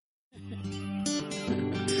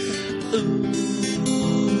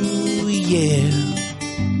Ooh, yeah.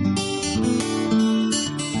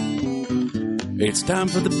 It's time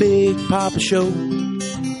for the Big Papa Show.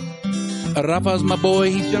 Rafa's my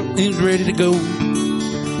boy. He's ready to go.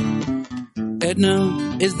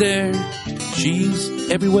 Edna is there. She's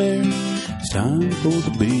everywhere. It's time for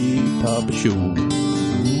the Big Papa Show.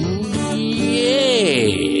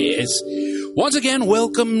 Yes. Once again,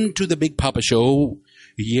 welcome to the Big Papa Show.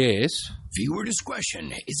 Yes. Viewer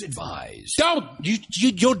discretion is advised. Don't you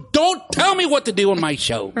don't tell me what to do on my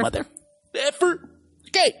show, mother effer.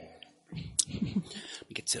 Okay. Let me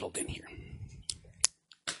get settled in here.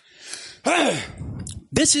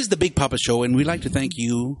 This is the Big Papa Show, and we'd like to thank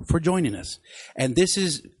you for joining us. And this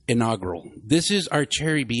is inaugural. This is our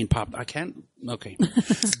cherry being popped. I can't. Okay.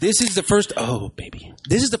 This is the first. Oh, baby.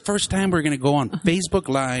 This is the first time we're going to go on Facebook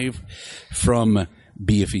Live from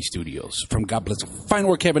BFE Studios. From God Bless the fine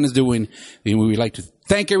work Kevin is doing. And we would like to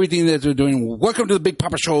thank everything that they're doing. Welcome to the Big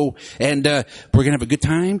Papa Show. And we're going to have a good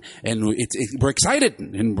time. And we're excited.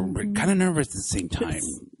 And we're kind of nervous at the same time.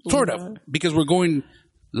 Sort of. Because we're going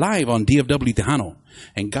live on DFW Tejano.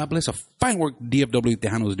 And God bless the fine work DFW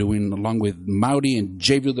Tejano is doing along with Maudi and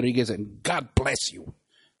JV Rodriguez. And God bless you.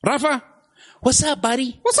 Rafa, what's up,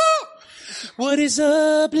 buddy? What's up? What is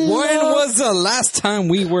up, When was the last time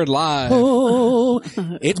we were live? Oh,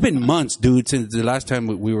 it's been months, dude, since the last time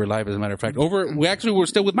we were live, as a matter of fact. We actually were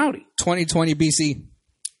still with Maudi. 2020 BC.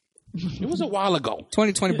 It was a while ago.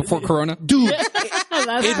 2020 before Corona. Dude,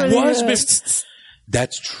 it was...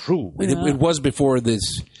 That's true. Yeah. It was before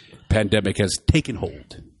this pandemic has taken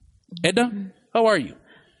hold. Edna, how are you?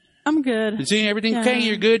 I'm good. You seeing everything Yeah. okay?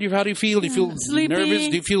 You're good? How do you feel? Do you feel Sleepy. nervous?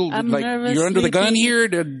 Do you feel I'm like nervous, you're under the gun sleepy.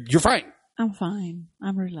 here? You're fine. I'm fine.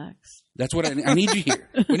 I'm relaxed. That's what I need you here.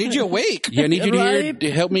 We need you awake. Yeah, I need you here Right.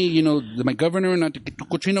 to help me, my governor, not to get too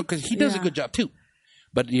cochino, because he does a Yeah. good job too.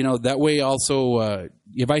 But, that way also,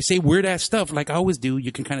 if I say weird-ass stuff like I always do,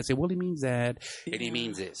 you can kind of say, well, he means that, and he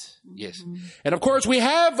means this. Yes. And, of course, we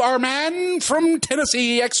have our man from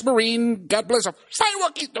Tennessee, ex-Marine. God bless the fine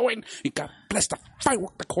work he's doing. God bless the fine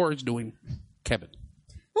work the Corps is doing. Kevin.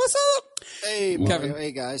 What's up? Hey, Kevin. Mario.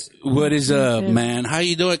 Hey, guys. What is up, man? How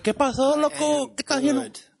you doing? ¿Qué pasó, I loco? am ¿Qué estás haciendo?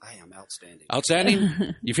 good. I am outstanding.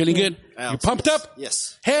 Outstanding? You feeling good? You pumped Yes. up?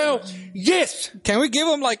 Yes. Hell yes! Can we give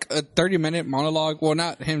him like a 30-minute monologue? Well,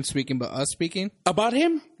 not him speaking, but us speaking. About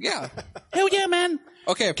him? Yeah. Hell yeah, man.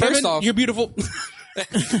 Okay, first Kevin, off, you're beautiful.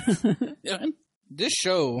 Yeah, man. this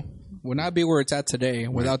show would not be where it's at today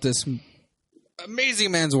without this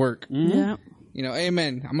amazing man's work. Yeah.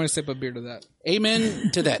 Amen. I'm going to sip a beer to that.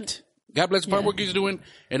 Amen to that. God bless the hard work he's doing.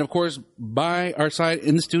 And, of course, by our side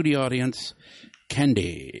in the studio audience,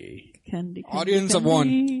 Candy. Candy. Audience of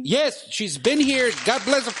one. Yes, she's been here. God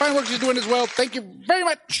bless the fine work she's doing as well. Thank you very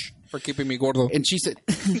much. For keeping me gordo. And she said,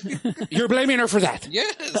 you're blaming her for that.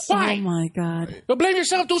 Yes. Why? Oh my God. Don't blame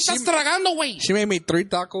yourself. Tú estás tragando, güey. She made me 3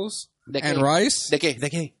 tacos ¿De and qué? rice, ¿De qué? ¿De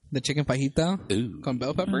qué? the chicken fajita, Ooh. con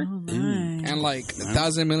bell pepper, Oh, nice. and like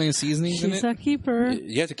 1,000 million seasonings in She's it. a keeper.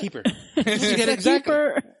 You have to keep her. She's get a exactly.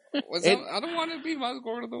 keeper. I don't want to be más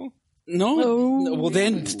gordo. No. No. Well,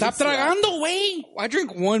 then stop tragando, güey. I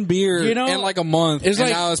drink 1 beer in like a month, it's and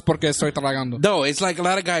like- now it's porque estoy tragando. No, it's like a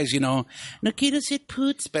lot of guys, no quiero ser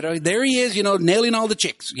poots, but there he is, nailing all the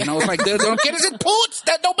chicks. It's like, no quiero ser poots,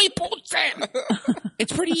 that don't be poots, then.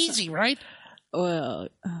 It's pretty easy, right? Well,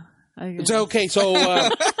 I guess. It's okay, so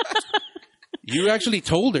you actually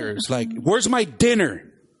told her, it's like, where's my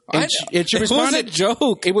dinner? And she it was responded. a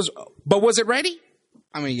joke. But was it ready?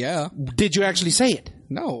 I mean, yeah. Did you actually say it?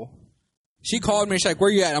 No. She called me. She's like, where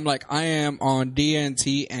you at? I'm like, I am on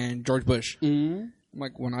DNT and George Bush. Mm-hmm. I'm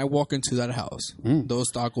like, when I walk into that house,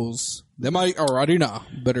 those tacos, they might already know,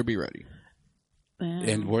 better be ready. Damn.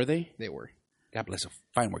 And were they? They were. God bless her.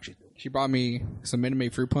 Fine work she's doing. She brought me some Minute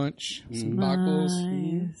Maid fruit punch, some tacos,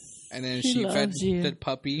 Nice. and then She she fed loves you. the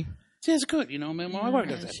puppy. See, it's good, man. My wife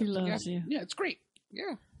does that. She loves you. Yeah, it's great.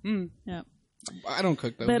 Yeah. Yeah. I don't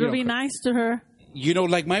cook, though. Better We don't be cook. nice to her.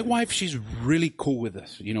 Like my wife, she's really cool with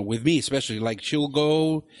us, with me especially. Like she'll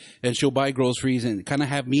go and she'll buy groceries and kind of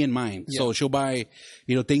have me in mind. Yeah. So she'll buy,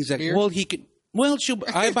 things that, Beer? he could,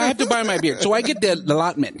 I have to buy my beer. So I get the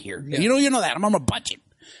allotment here. Yeah. You know that. I'm on a budget.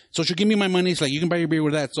 So she'll give me my money. It's like, you can buy your beer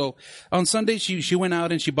with that. So on Sunday, she went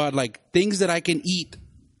out and she bought like things that I can eat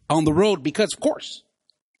on the road because, of course,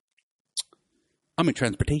 I'm in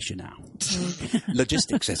transportation now.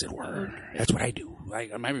 Logistics, as it were. That's what I do.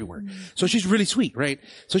 I'm everywhere. So she's really sweet, right?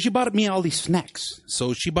 So she bought me all these snacks.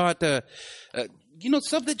 So she bought, stuff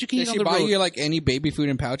that you can eat Did on she the buy road. you like any baby food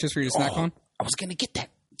in pouches for you to snack on? I was going to get that.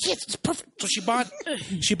 yes, it's perfect. So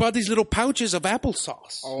she bought these little pouches of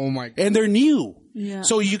applesauce. Oh my god. And they're new. Yeah.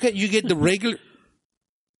 So you get the regular.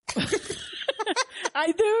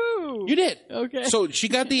 I do. You did. Okay. So she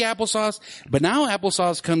got the applesauce, but now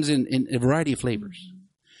applesauce comes in a variety of flavors.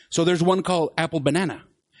 So there's one called apple banana.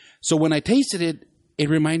 So when I tasted it, it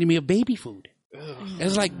reminded me of baby food.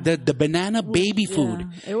 It's like the banana baby food.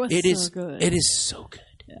 It was It so is. good. It is so good.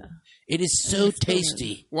 Yeah. It is so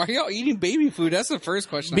tasty. Why are y'all eating baby food? That's the first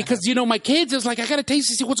question. Because, my kids is like, I got to taste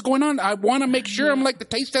to see what's going on. I want to make sure I'm like the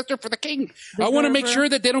taste tester for the king. I want to make Gerber. sure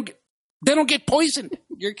that they don't get poisoned.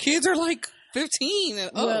 your kids are like 15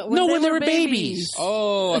 and up. Well, When they were babies.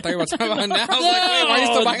 Oh, I thought you were talking about now. I was like, wait, why are you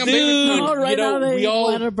still buying them baby dude. food? Oh, right You know, now they we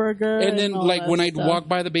all- want a burger. And then, all like, that when I'd stuff. walk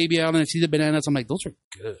by the baby aisle and I see the bananas, I'm like, those are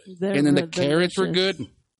good. They're And then the good, carrots were delicious. good.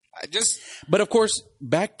 I just, But of course,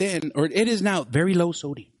 back then, or it is now, very low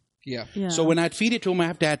sodium. yeah. Yeah. So when I'd feed it to them, I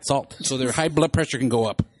have to add salt so their high blood pressure can go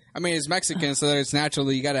up. I mean, it's Mexican, so it's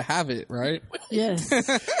naturally, you got to have it, right? Yes.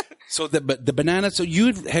 So the banana. So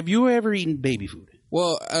have you ever eaten baby food?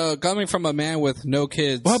 Well, coming from a man with no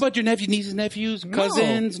kids, Well, how about your nephews, nieces, nephews,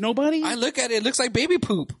 cousins? Nobody. I look at it, it looks like baby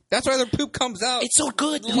poop. That's why their poop comes out. It's so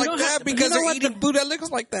good. like that because know they're what eating food that looks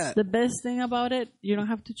like that. The best thing about it, you don't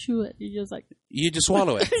have to chew it. You just like You just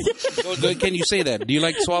swallow it. Can you say that? Do you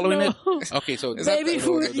like swallowing No. it? Okay, so Is that baby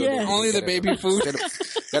food. Yes. Only the baby food.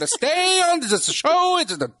 gotta stay on this show.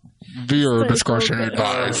 It's the Viewer discretion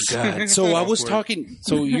advised. God. So I was talking.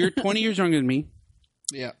 So you're 20 years younger than me,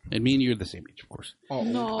 Yeah. and me and you're the same age, of course. Oh.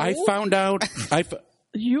 No. I found out.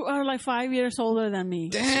 You are like 5 years older than me.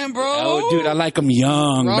 Damn, bro. Oh, dude, I like them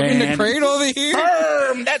young, Robbing man. the cradle over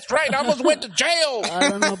here. That's right. I almost went to jail. I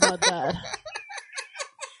don't know about that.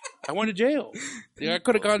 I went to jail. Yeah, I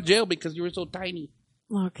could have gone to jail because you were so tiny.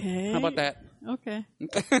 Okay. How about that? Okay.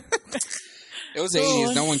 It was the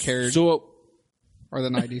 80s. No one cared. So Or the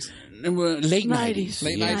 90s. late 90s. 90s.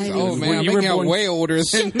 Late Yeah. 90s. Oh, man. When I'm you were making out born- way older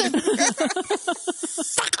than...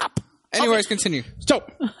 Fuck up. Anyways, continue. So,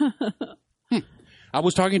 I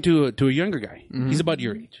was talking to a younger guy. He's about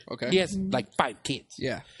your age. Okay. He has like 5 kids.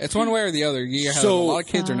 Yeah. It's one way or the other. You have So- a lot of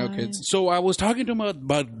kids or no kids. So I was talking to him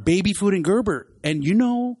about baby food in Gerber, and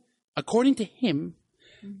according to him,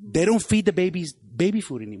 they don't feed the babies baby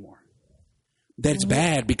food anymore. That's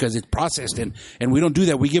bad because it's processed, and we don't do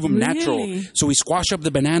that. We give them natural. Really? So we squash up the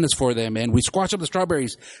bananas for them, and we squash up the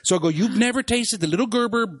strawberries. So I go, you've never tasted the little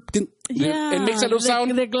Gerber, Yeah. and makes a little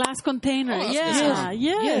sound? The glass container. that's Yeah. good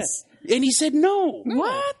Yes. And he said, no.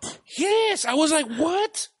 What? Yes. I was like,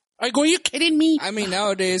 what? I go, are you kidding me? I mean,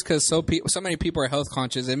 nowadays, because so many people are health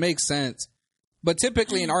conscious, it makes sense. But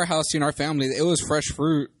typically in our house, in our family, it was fresh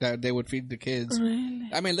fruit that they would feed the kids. Really?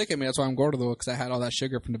 I mean, look at me. That's why I'm gordo, though, because I had all that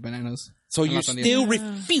sugar from the bananas. So you not on the- still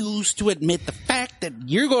refuse to admit the fact that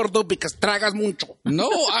you're gordo because tragas mucho. No,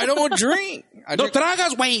 I don't drink. I No, drink.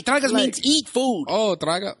 tragas, güey. Tragas means eat food. Oh,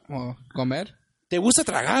 traga. Oh, comer. Te gusta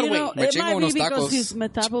tragar, You know, güey. Me it chingo might be unos because tacos. his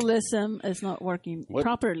metabolism is not working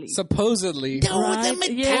properly. Supposedly. No, Right?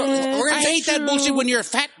 the Yes, We're gonna I take hate that true. bullshit when you're a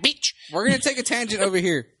fat bitch. We're going to take a tangent over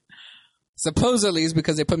here. Supposedly it's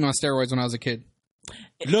because they put me on steroids when I was a kid.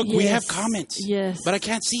 Look, we have Yes. comments. Yes. But I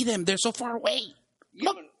can't see them. They're so far away.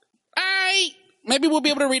 Look. Maybe we'll be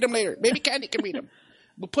able to read them later. Maybe Candy can read them.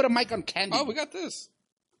 We'll put a mic on Candy. Oh, we got this.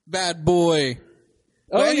 Bad boy.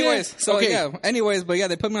 Oh, But anyways, yeah. so Okay. yeah. Anyways, but yeah,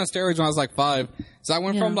 they put me on steroids when I was like 5. So I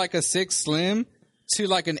went Yeah. from like a 6 slim to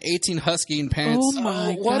like an 18 husky in pants. Oh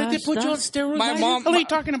my Why did they gosh, put you on that's- steroids? My mom. What are you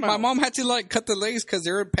talking about? My mom had to like cut the legs because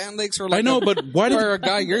their pant legs were like. I know, but why did for a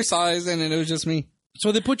guy your size, and then it was just me.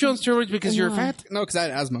 so they put you on steroids because you're Why? fat? No, because I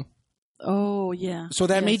had asthma. Oh, yeah. So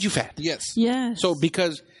that Yes. made you fat. Yes. Yes.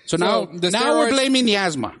 So now the now we're steroids- blaming the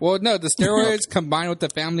asthma. Well, no, the steroids combined with the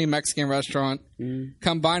family Mexican restaurant,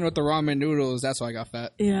 combined with the ramen noodles. That's why I got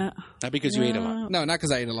fat. Yeah. Not because you ate a lot No, not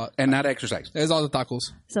because I ate a lot. and not exercise. It was all the tacos.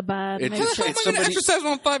 It's a bad It's- mix. How am I going to exercise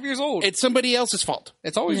when I'm 5 years old? It's somebody else's fault.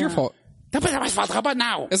 It's always your Yeah. fault. How about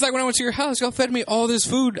now? It's like when I went to your house, y'all fed me all this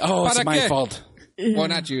food. Oh, it's ¿Para my qué? fault. Well,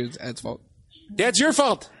 not you. It's Ed's fault. That's your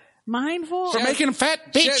fault Mindful. for making him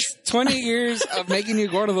fat, bitch. Just 20 years of making you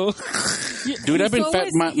gordo. Dude, I've been fat.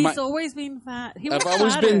 He's always been fat. He was I've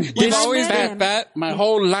always fatter. been When this I always met been him- fat. my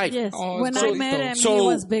whole life. Yes. Oh, when so- I met him, so- he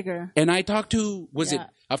was bigger. And I talked to,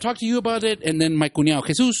 I've talked to you about it, and then my cuñado,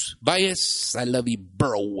 Jesus Valles, I love you,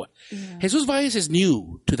 bro. Jesus Valles is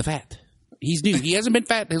new to the fat. He's new. He hasn't been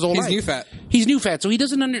fat his whole He's life. new fat. He's new fat, so he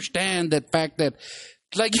doesn't understand that fact that,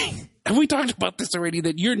 like, have we talked about this already,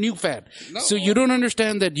 that you're new fat. No. So you don't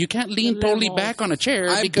understand that you can't lean The totally levels. back on a chair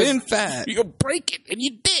I've because been fat. you'll break it, and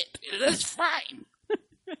you did. That's fine.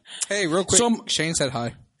 Hey, real quick. So- Shane said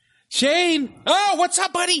hi. Shane. Oh, what's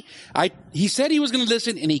up, buddy? He said he was going to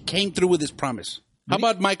listen, and he came through with his promise. How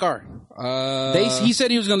about Mike R? He said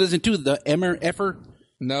he was going to listen too. The effer.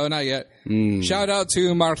 No, not yet. Shout out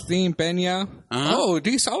to Martin Peña. Uh-huh. Oh,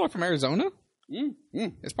 do you saw it from Arizona?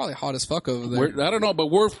 It's probably hot as fuck over there. I don't know, but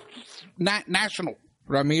we're national.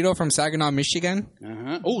 Ramiro from Saginaw, Michigan.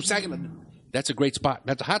 Uh-huh. Oh, Saginaw. That's a great spot.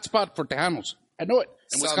 That's a hot spot for Tejanos. I know it.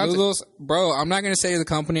 In Wisconsin. Saludos. Bro, I'm not going to say the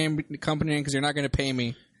company name because you're not going to pay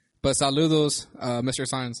me. But saludos, Mr.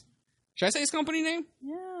 Science. Should I say his company name?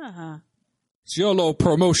 Yeah. Ciolo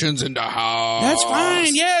Promotions in the house. That's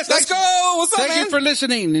fine. Yes. Let's go. What's up, Thank man? you for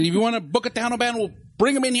listening. And if you want to book a Tejano band, we'll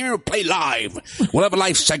bring them in here and play live. We'll have a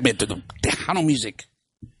live segment of the Tejano music.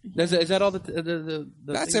 Is that all the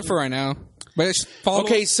That's it for right now. But it's follow.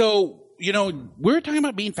 Okay, so, we're talking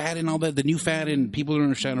about being fat and all that, the new fat and people don't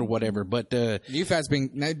understand or whatever, but... New fat's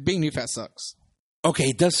being new fat sucks. Okay,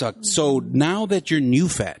 it does suck. So now that you're new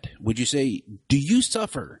fat, would you say, do you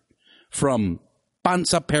suffer from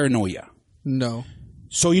panza paranoia? No.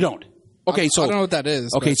 So you don't? Okay, I don't know what that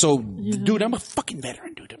is. Okay, but- so, dude, I'm a fucking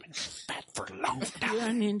veteran, dude. I've been fat for a long time. You're a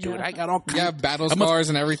ninja. Dude, I got all kinds. You have battle I'm a scars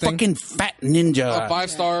and everything. Fucking fat ninja. A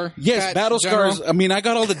 5-star. Yes, fat battle general. scars. I mean, I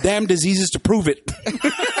got all the damn diseases to prove it.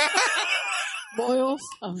 Boils.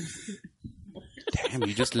 Damn,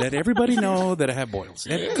 you just let everybody know that I have boils.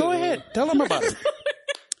 Go ahead. Tell them about it.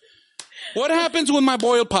 What happens when my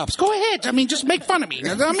boil pops? Go ahead. I mean, just make fun of me.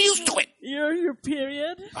 I'm used to it. Your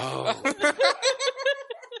period. Oh.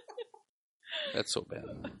 That's so bad.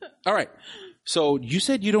 All right. So you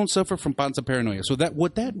said you don't suffer from panza paranoia. So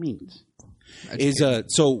what that means is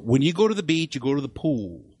so when you go to the beach, you go to the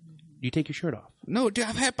pool, you take your shirt off. No, dude,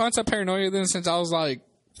 I've had panza paranoia then since I was like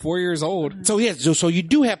 4 years old. So yes, so you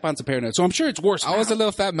do have panza paranoia. So I'm sure it's worse. I was a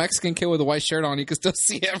little fat Mexican kid with a white shirt on. You could still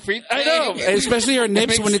see everything. I know, especially our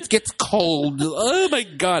nips when it gets cold. Oh my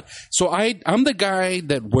god! So I'm the guy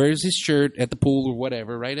that wears his shirt at the pool or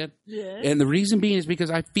whatever, right? Ed? Yeah. And the reason being is because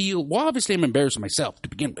I feel obviously I'm embarrassed of myself to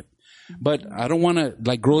begin with, but I don't want to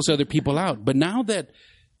like gross other people out. But now that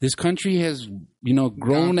this country has,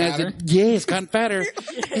 grown as it's gotten fatter.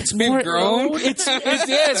 It's more grown?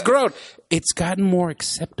 It's grown. It's gotten more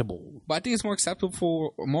acceptable. But I think it's more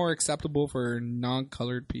acceptable for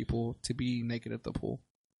non-colored people to be naked at the pool.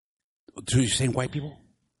 So you're saying white people?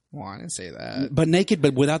 Well, I didn't say that. But naked,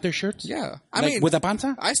 but without their shirts? Yeah, I mean, with a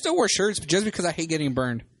panza? I still wear shirts just because I hate getting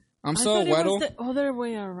burned. I'm I so thought it weddle. was the other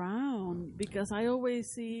way around because I always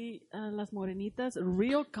see las morenitas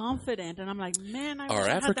real confident, and I'm like, man, I wish Our I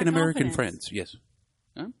had that African American confidence. friends, yes.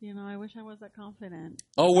 I wish I was that confident.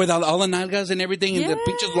 Oh, with all the nalgas and everything, and the Yes.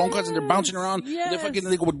 pinches longas, and they're bouncing around. Yes. They're fucking,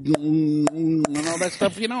 they go, and all that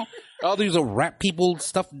stuff, All these rap people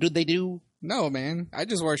stuff they do. No, man. I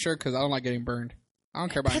just wear a shirt because I don't like getting burned. I don't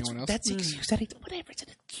care about anyone else. That's excuse. Whatever, it's an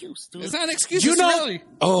excuse, dude. It's not an excuse. You It's know- reality.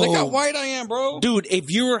 Oh. Look how white I am, bro. Dude, if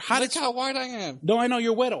you were hot Look as how white I am. No, I know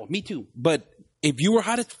you're wedo. Me too. But if you were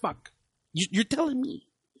hot as fuck, you're telling me.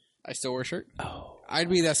 I still wear a shirt. Oh. I'd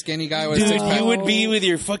be that skinny guy with a Dude, six-pack. you would be with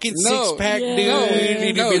your fucking No. six-pack, Yeah.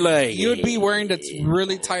 dude. You'd be like... you would be wearing the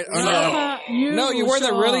really tight Under Armour. No, you wear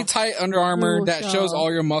the really tight Under Armour You that will shows show. all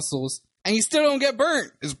your muscles, and you still don't get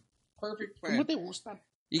burnt. It's perfect plan.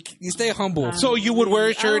 You stay humble. So you would wear a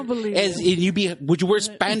I shirt don't believe as it. would you wear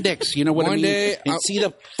spandex? You know what I One mean? day, and I'll- see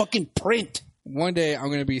the fucking print. One day I'm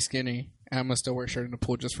gonna be skinny, and I'm gonna still wear a shirt in the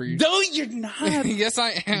pool just for you. No, you're not, Yes,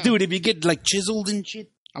 I am. dude. If you get like chiseled and shit,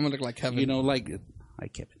 I'm gonna look like Kevin. Hi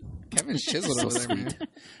Kevin. Kevin's chiseled over there, man.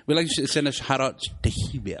 We like to send a shout out to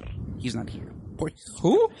Hiber. He's not here. Poor-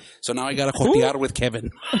 Who? So now I got to jotear with Kevin.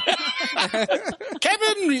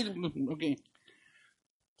 Kevin. Okay,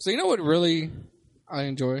 So you know what really I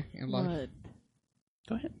enjoy in life? What?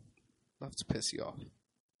 go ahead. Love to piss you off.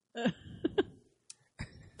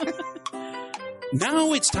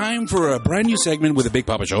 Now it's time for a brand new segment with the Big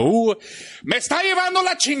Papa Show. Me está llevando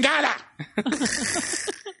la chingada.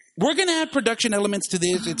 We're going to add production elements to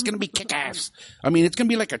this. It's going to be kick-ass. I mean, it's going to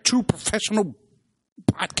be like a true professional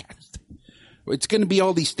podcast. It's going to be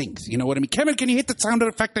all these things. You know what I mean? Kevin, can you hit the sound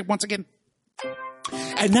effect once again?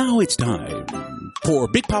 And now it's time for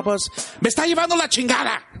Big Papa's Me está llevando la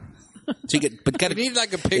chingada. So you get, but gotta, You need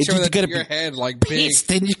like a picture you of gotta your be head like big.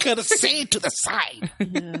 pissed, and you gotta say it to the side.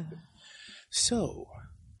 Yeah. So,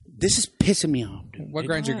 this is pissing me off, dude. What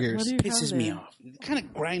grinds your What gears? do you Pisses have me there? off. It kind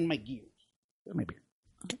of grind my gears. Maybe.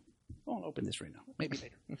 Okay. I won't open this right now. Maybe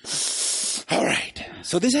later. All right.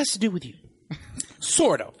 So this has to do with you.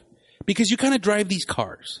 Sort of. Because you kind of drive these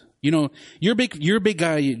cars. You know, you're a big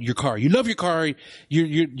guy, your car. You love your car.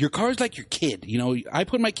 Your car's like your kid. You know, I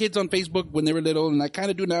put my kids on Facebook when they were little, and I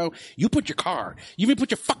kind of do now. You put your car. You even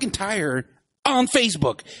put your fucking tire on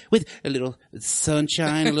Facebook with a little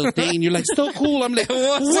sunshine, a little thing. You're like, so cool. I'm like,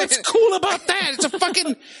 what's cool about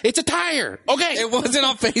that? It's a tire. Okay. It wasn't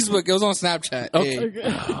on Facebook. It was on Snapchat. Okay.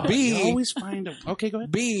 A. You B. always find a... Okay, go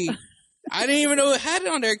ahead. B. I didn't even know it had it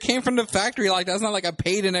on there. It came from the factory. Like, that's not like I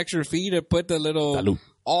paid an extra fee to put the little Salud.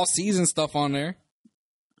 all season stuff on there.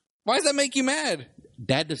 Why does that make you mad?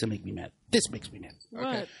 That doesn't make me mad. This makes me mad.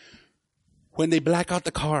 What? When they black out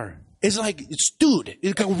the car. It's like, dude,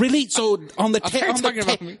 it's like, really? So on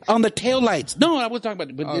the on the tail lights. No, I was talking about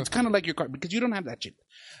it, but it's kind of like your car because you don't have that shit.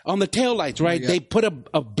 On the tail lights, right? Yeah. They put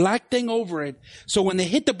a black thing over it, so when they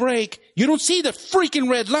hit the brake, you don't see the freaking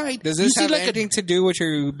red light. Does you this see have like anything to do with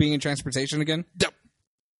your being in transportation again?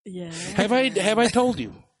 Yeah. Have I told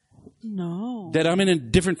you No. that I'm in a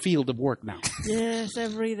different field of work now? Yes,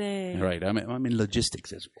 every day. Right, I'm in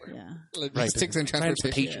logistics as well. Yeah. Logistics and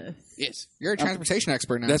transportation. Yes, You're a transportation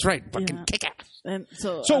expert now. that's right. Fucking Yeah. kick ass. And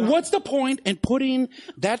so What's the point in putting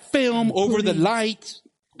that film over the lights?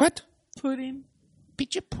 What? pudding.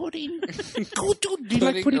 Pizza pudding. Go, dude. Do you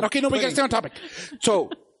like Pudding pudding? or Okay, no, we gotta pudding? stay on topic. So,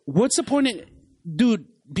 what's the point in, dude?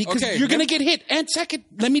 Because Okay, you're gonna yeah. get hit. And second,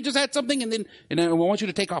 let me just add something, and I want you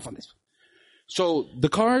to take off on this. So the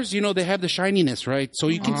cars, you know, they have the shininess, right? So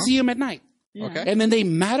you can see them at night. Yeah. Okay. And then they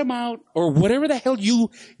mat them out, or whatever the hell you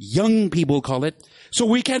young people call it, so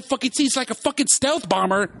we can't fucking see. It's like a fucking stealth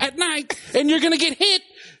bomber at night, and you're gonna get hit.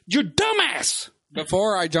 You dumbass.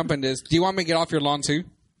 Before I jump in this, do you want me to get off your lawn too?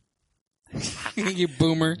 You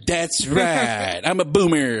boomer. That's right. I'm a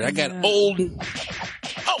boomer. I got old.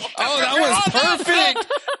 Oh, that was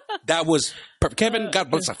perfect. That was perfect. Kevin, God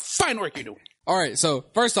bless the fine work you do. All right, so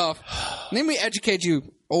first off, let me educate you,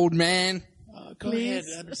 old man. Go ahead.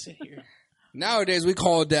 Let me sit here. Nowadays, we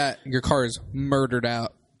call that your car is murdered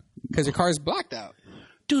out because your car is blacked out.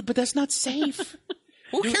 Dude, but that's not safe.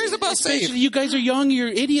 Who cares about Especially safe? you guys are young, you're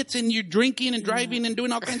idiots, and you're drinking and driving and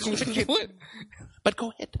doing all kinds of shit. What? But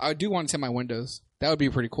go ahead. I do want to tint my windows. That would be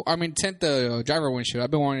pretty cool. I mean, tint the driver windshield.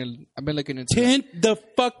 I've been looking into that. Tint the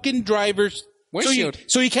fucking driver's Windshield.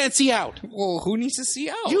 so you can't see out. Well, who needs to see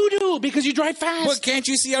out? You do because you drive fast. But can't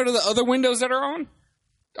you see out of the other windows that are on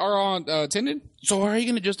tinted? So how are you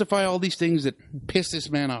going to justify all these things that piss this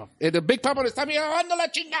man off? The big papa está mirando la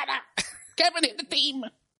chingada. Kevin, hit the theme.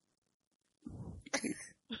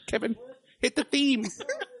 Kevin, hit the theme.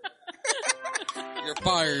 You're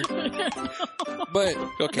fired. But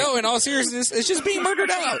no, in all seriousness, it's just being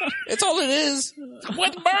murdered out. It's all it is.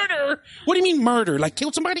 What murder? What do you mean murder? Like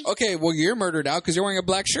kill somebody? Okay, well you're murdered out because you're wearing a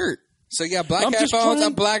black shirt. So you got black I'm just headphones,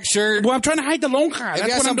 trying- a black shirt. Well, I'm trying to hide the lonja. If That's you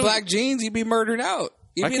got what some I'm doing. black jeans, you'd be murdered out.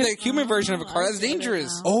 You'd be can- the human version of a car. That's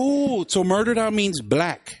dangerous. Oh, so murdered out means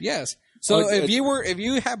black. Yes. So Oh, if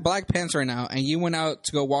you had black pants right now and you went out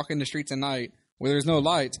to go walk in the streets at night where there's no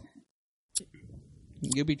lights,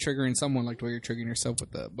 you'll be triggering someone like the way you're triggering yourself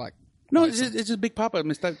with the black. No, it's just Big Papa.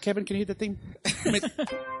 Kevin, can you hit the thing?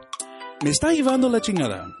 Me está llevando la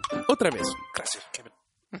chingada. Otra vez. Gracias, Kevin.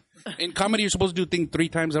 In comedy, you're supposed to do things 3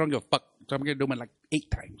 times. I don't give a fuck. So I'm going to do it like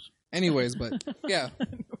 8 times. Anyways, but yeah.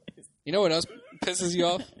 You know what else pisses you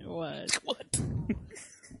off? What? What?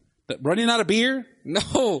 Running out of beer?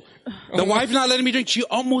 No. The wife not letting me drink. She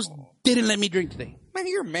almost didn't let me drink today. Man,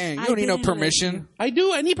 you're a man. You I don't need no didn't let permission. I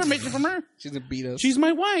do. I need permission from her. She's gonna beat us. She's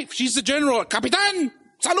my wife. She's the general. Capitan!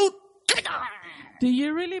 Salud! Capitan! Do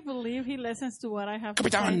you really believe he listens to what I have to say?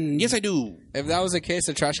 Capitan! Yes, I do. If that was the case,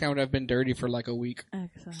 the trash can would have been dirty for like a week.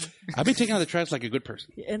 Exactly. I've been taking out the trash like a good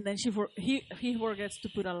person. And then he forgets to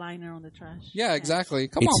put a liner on the trash. Yeah, exactly.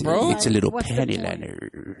 Come on, bro. It's a little What's the panty point?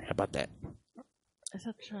 liner. How about that? It's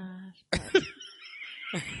a trash.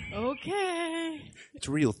 Okay. It's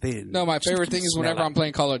real thin. No, my favorite thing is Smell whenever it. I'm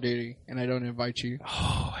playing Call of Duty and I don't invite you.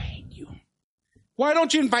 Oh, I hate you. Why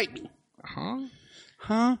don't you invite me? Huh?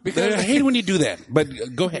 Huh? Because- I hate when you do that. But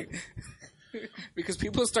go ahead. Because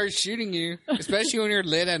people start shooting you, especially when you're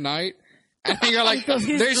lit at night. And then you're like, Because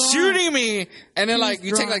he's they're drunk. shooting me. And then like, you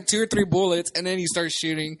take drunk. like 2 or 3 bullets and then you start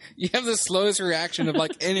shooting. You have the slowest reaction of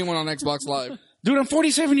like anyone on Xbox Live. Dude, I'm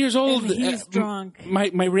 47 years old. And he's drunk.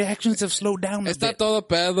 My reactions have slowed down a Está bit. todo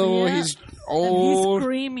pedo. Yeah. He's And old. he's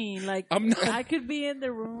screaming like I'm not- I could be in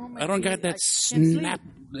the room. I don't and got that I can't sleep. snap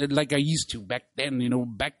like I used to back then. You know,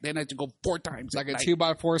 back then I had to go 4 times. Like a at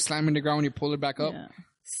night. 2x4 slamming the ground when you pull it back up. Yeah.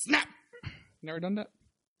 Snap. Never done that?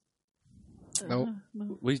 Nope. No,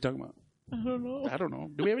 What are you talking about? I don't know. I don't know.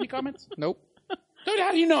 Do we have any comments? Nope. Dude,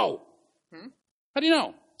 how do you know? How do you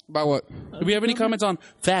know? About what? Do we have any comments on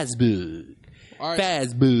Facebook? All right.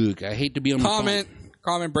 Facebook. I hate to be on my Comment. phone.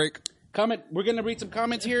 Comment break. Comment. We're going to read some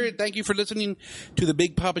comments here. Thank you for listening to the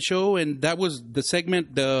Big Papa Show. And that was the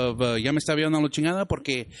segment of Ya me estaba llevando la chingada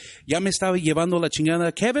porque ya me estaba llevando la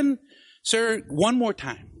chingada. Kevin, Sir, one more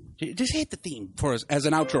time. Just hit the theme for us as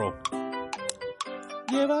an outro.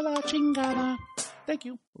 Lleva la chingada. Thank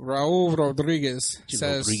you. Raul Rodriguez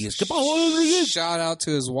says, Rodriguez. ¿Qué pasó, Rodriguez? shout out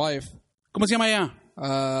to his wife. ¿Cómo se llama ella?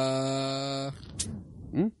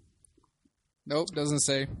 Nope, doesn't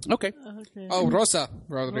say. Okay. Okay. Oh, Rosa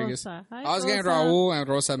Rodriguez. Rosa. Hi, I was getting Rosa. Raul and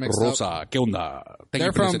Rosa mixed up. Rosa, ¿qué onda? Thank They're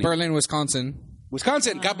you for from listening. Berlin, Wisconsin.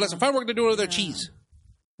 Wisconsin. God bless them. Firework to do with their cheese.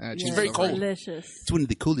 She's very cold. Delicious. It's one of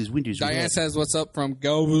the coldest winters we Diane had. says, what's up from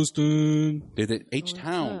Galveston? They're the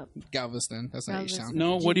H-Town. Up. Galveston. That's not Galveston. H-Town.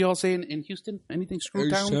 No, what do y'all say in Houston? Anything screw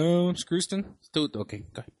town? H-Town. Screwston. Okay,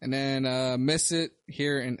 go ahead. And then Miss It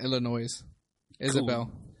here in Illinois.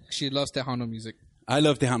 Isabel. She loves Tejano music. I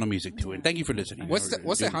love Tejano music too, and thank you for listening. What's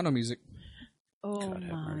Tejano music? Oh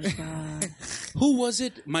my God. Who was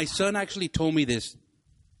it? My son actually told me this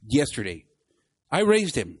yesterday. I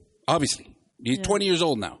raised him, obviously. He's 20 years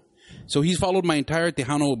old now. So he's followed my entire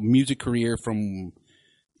Tejano music career from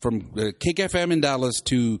Kick FM in Dallas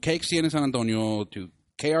to KXCN in San Antonio to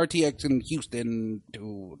KRTX in Houston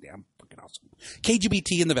to damn fucking awesome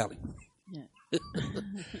KGBT in the Valley. Yeah.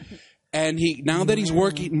 And now that he's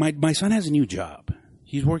working, my son has a new job.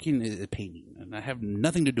 He's working at painting, and I have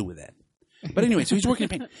nothing to do with that. But anyway, so he's working at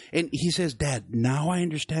painting. And he says, Dad, now I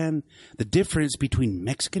understand the difference between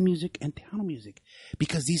Mexican music and Tejano music.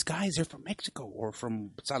 Because these guys are from Mexico or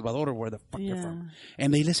from Salvador or where the fuck they're from.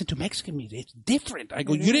 And they listen to Mexican music. It's different. I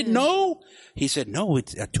go, you didn't know? He said, no,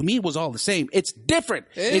 it's to me it was all the same. It's different.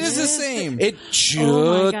 It is the same. It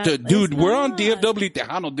Oh my God. dude, It's we're on not. DFW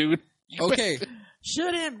Tejano, dude. Okay.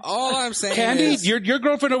 Shoot him. All I'm saying Candy, is... your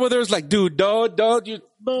girlfriend over there is like, dude, don't you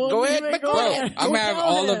go ahead, but go Bro, ahead. I'm Go going to have tell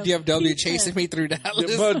all him. of DFW Teach chasing him. me through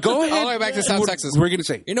Dallas. But go ahead. All the way back to South Texas. We're gonna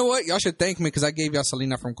say. You know what? Y'all should thank me because I gave y'all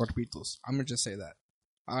Selena from Corpitos. I'm going to just say that.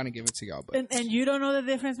 I'm going to give it to y'all. But And you don't know the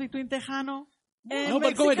difference between Tejano and No,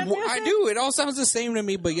 but go ahead. Mexican I music? do. It all sounds the same to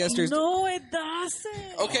me, but yes, there's... No, it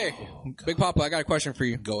doesn't. Okay. Big Papa, I got a question for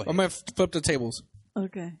you. Go ahead. I'm going to flip the tables.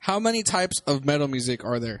 Okay. How many types of metal music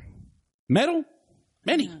are there? Metal?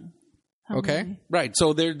 Many. How Okay. many? Right.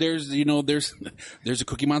 So there's a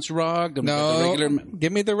Cookie Monster Rock, the No. regular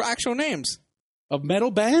Give me the actual names. of metal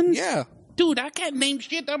bands? Yeah. Dude, I can't name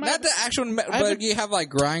shit. Not the actual but you have like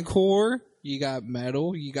grindcore, you got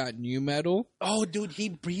metal, you got new metal. Oh, dude,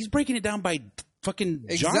 he's breaking it down by fucking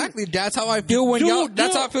genre. Exactly. That's how I feel when Dude, y'all.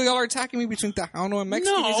 That's no. how I feel y'all are attacking me between Tejano and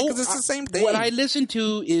Mexican music because it's the same thing. What I listen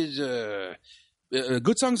to is a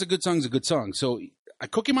good song's a good song's a good song. So a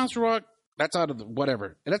Cookie Monster Rock, that's out of the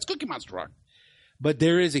whatever. And that's Cookie Monster Rock. But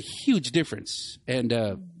there is a huge difference. And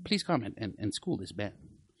please comment and school this band.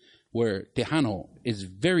 Where Tejano is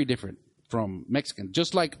very different from Mexican.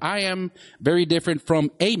 Just like I am very different from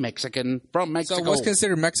a Mexican from Mexico. So what's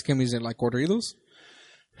considered Mexican music? Like corridos?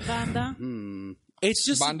 Banda. It's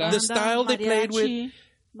just Banda? the style they played with.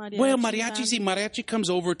 Mariachi, Well, mariachi, band. see, mariachi comes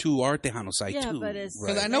over to our Tejano side Yeah, too. but it's-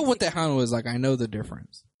 right. Because I know what Tejano is like. I know the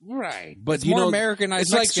difference. Right, but It's you more know, Americanized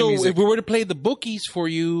It's like Mexican so. music. If we were to play the bookies for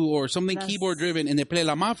you or something That's- keyboard driven, and they play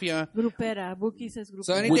La Mafia, Grupera. Bookies is grupera.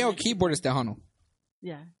 So anything on keyboard is Tejano.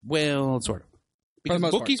 Yeah. well, sort of. Because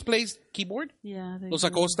most part. bookies plays keyboard. Yeah. they Los do.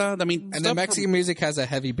 Acosta. I mean, And stuff then Mexican music has a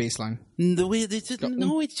heavy bass line. no,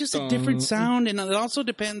 it's just a different sound, and it also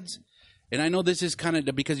depends. And I know this is kind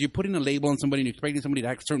of because you're putting a label on somebody and you're expecting somebody to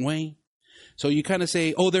act a certain way. So you kind of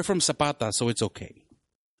say, "Oh, they're from Zapata, so it's okay."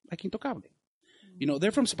 Like Intocable. You know,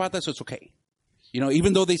 they're from Zapata, so it's okay. You know,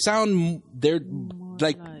 even though they sound, they're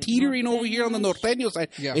like teetering over here on the norteño side.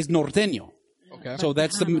 Yeah. It's norteño. Okay. So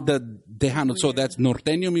that's the Tejano. So that's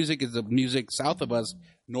norteño music is the music south of us,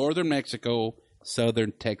 northern Mexico,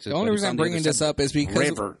 southern Texas. The only but it's reason on I'm the other bringing this side. up is because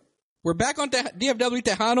River. we're back on DFW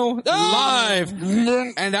Tejano live.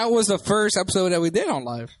 And that was the first episode that we did on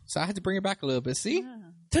live. So I had to bring it back a little bit. See?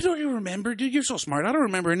 Don't you remember, dude? You're so smart. I don't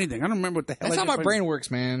remember anything. I don't remember what the hell. That's I how did my for- brain works,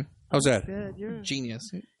 man. How's that? Good. Genius.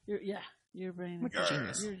 Your brain. Is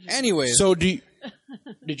Genius. You're genius. Anyways. So did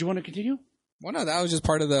you want to continue? Well, no, that was just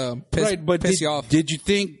part of the piss, Right, but piss you off. did you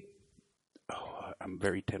think? Oh, I'm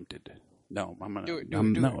very tempted. No, I'm gonna Do it,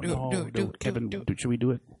 do it, Kevin. Should we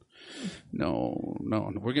do it? No,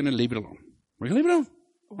 we're gonna leave it alone. We're gonna leave it alone.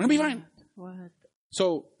 We're gonna be fine. What?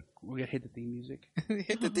 So we're gonna hit the theme music.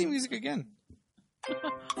 Hit the theme music again.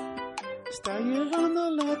 Está llegando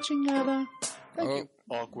la chingada. Oh,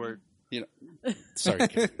 Awkward. You know, sorry,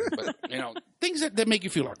 Kevin, but you know things that make you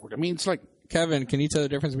feel awkward. I mean, it's like Kevin, can you tell the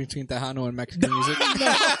difference between Tejano and Mexican music?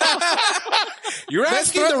 you're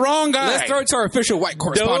asking the wrong guy. Let's throw it to our official white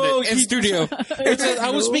correspondent in studio.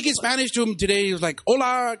 I was speaking Spanish to him today. He was like,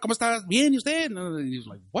 "Hola, cómo estás? Bien, ¿y usted?" And he was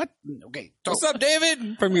like, "What?" Okay, so, What's up,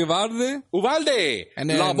 David? From Uvalde. Uvalde, And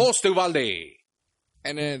then- la voz de Uvalde.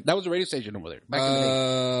 And then That was a radio station over there. Back in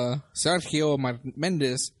the day. Sergio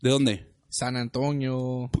Mendes, ¿De dónde? San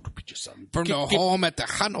Antonio, from the home at the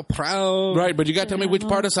Jano Proud. Right, but you got to tell me which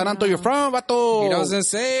part of San Antonio you're from, vato. He doesn't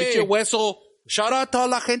say. Pinche hueso. Shout out to all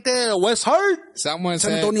la gente de West Heart. Someone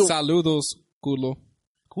San said, Antonio. saludos, culo.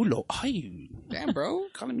 Culo. Ay. Damn, bro.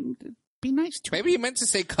 Calling me. Be nice to Maybe he meant to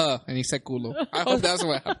say "cuh" and he said "culo." I hope that's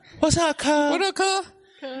what happened. What's up, cuz? What up, cuh?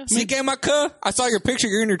 See, get my cuh. I saw your picture.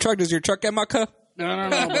 You're in your truck. Does your truck get my cuh? No.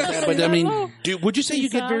 But I mean, would you say you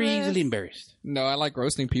get very easily embarrassed? No, I like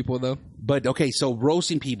roasting people though. But okay, so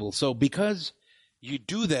roasting people. So because you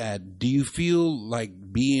do that, do you feel like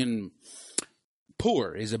being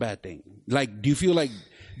poor is a bad thing? Like, do you feel like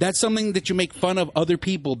that's something that you make fun of other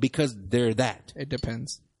people because they're that? It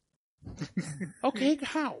depends. Okay,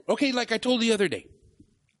 how? Okay, like I told the other day.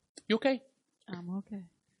 You okay? I'm okay.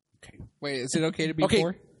 Okay. Wait, is it okay to be Okay.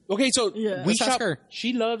 poor? Okay, so Yeah. we Let's ask shop. her.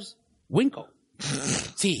 She loves Winko.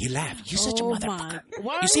 See, you laugh. You're such a Oh motherfucker. my!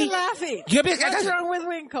 Why You are see? you laughing? Yeah, because- What's wrong with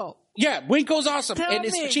Winkle? Yeah, Winko's awesome, Tell and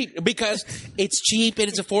it's me. cheap because it's cheap and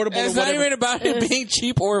it's affordable. It's or not whatever. even about it being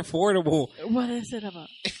cheap or affordable. What is it about?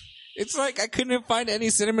 It's like I couldn't find any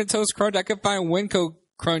cinnamon toast crunch. I could find Winco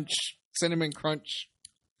Crunch, cinnamon crunch.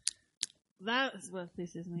 That's what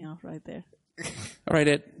pisses me off right there. All right,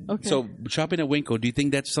 Ed. Okay. So shopping at Winko, do you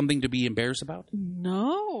think that's something to be embarrassed about?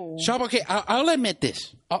 No. Shop. Okay, I'll admit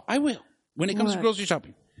this. I will when it comes to What? grocery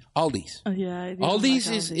shopping. Aldi's. Yeah. I do Aldi's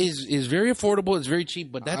like is very affordable. It's very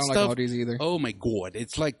cheap, but that I don't stuff. like Aldi's either. Oh my god,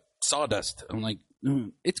 it's like sawdust. I'm like,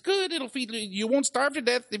 it's good. It'll feed you. You won't starve to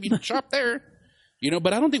death if you shop there. You know,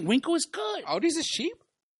 but I don't think Winko is good. Aldi's is cheap?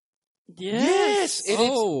 Yes.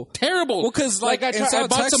 Oh. It's terrible. Well, 'cause, like, I in South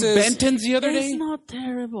bought some Texas- Bentons the other It's day. not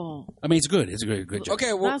terrible. I mean, it's good. It's a good job.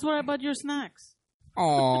 Okay, well, That's why I bought your snacks.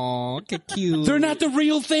 aw, get cute. They're not the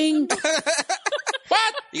real thing.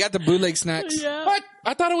 What? You got the bootleg snacks. Yeah. What?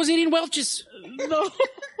 I thought I was eating Welch's No.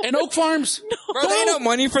 and Oak Farms. Bro, they ain't no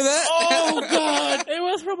money for that. Oh God! It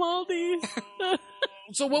was from Aldi's.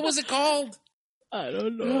 So what was it called? I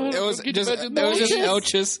don't know. It was Get just the best-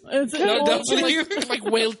 Elch's. It's No Molches. W. Like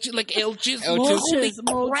Welch, like Elch's. Elch's. Holy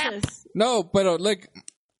Molches. crap! Molches. No, but like,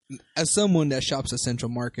 as someone that shops at Central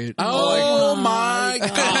Market, Oh my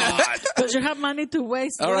God! Because you have money to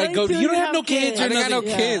waste. All right, Wait go. till You don't have no kids I or think I know nothing.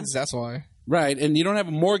 Yeah. kids. That's why Right, and you don't have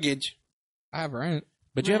a mortgage, I have rent.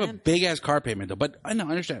 but you have a Rent. big ass car payment though. But I know, I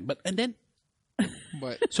understand. But and then,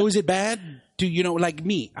 But so is it bad? Do you know, like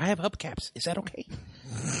me? I have hubcaps. Is that okay?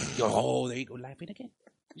 Oh, there you go, laughing again.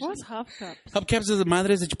 What's half cup? Hubcaps are the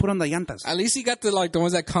madres that you put on the llantas. at least you got the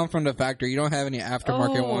ones that come from the factory. You don't have any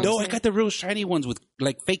aftermarket Oh. ones. No, I got the real shiny ones with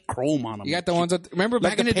like fake chrome on them. You got the ones that remember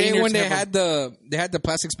Like back in the the day painters when they have had the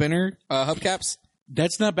plastic spinner hubcaps.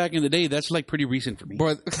 That's not back in the day. That's like pretty recent for me.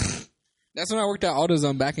 But that's when I worked at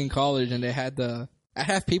AutoZone back in college, and they had I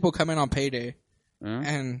have people come in on payday,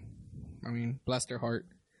 and I mean, bless their heart,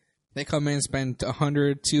 they come in, spend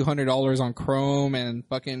 $100, $200 on chrome, and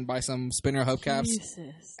fucking buy some spinner hubcaps. Jesus.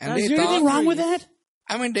 And Is they there anything thought, wrong with that?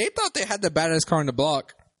 I mean, they thought they had the baddest car in the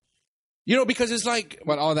block, You know, because it's like,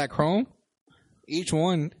 but all that chrome, each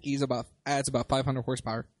one adds about 500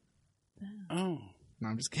 horsepower. oh, No,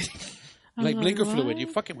 I'm just kidding. like blinker what? fluid. You're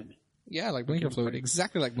fucking with me. Yeah, like blinker fluid,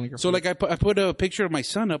 exactly like blinker So fluid. like I put a picture of my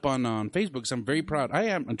son up on Facebook. So I'm very proud.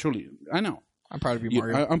 I'm truly. I know. I'm proud of you, You-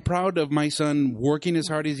 Mario. I'm proud of my son working as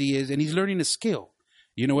hard as he is, and he's learning a skill.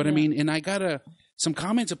 You know what I mean? And I got some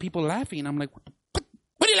comments of people laughing. I'm like, what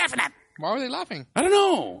are you laughing at? Why were they laughing? I don't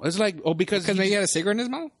know. It's like, oh, because Because he had a cigarette in his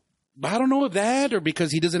mouth? I don't know if that or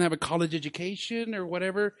because he doesn't have a college education or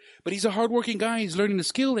whatever. But he's a hardworking guy. He's learning the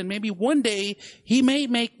skill, and maybe one day he may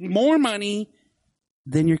make more money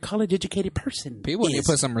than your college educated person. People need is.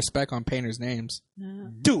 to put some respect on painters' names.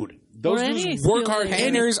 Dude, those Or dudes any work skill hard. they-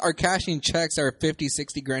 Painters are cashing checks that are 50,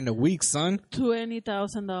 60 grand a week, son.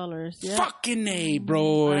 $20,000. Yep. Fucking A,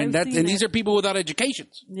 bro. I've And seen these it. are people without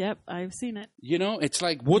educations. Yep, I've seen it. You know, it's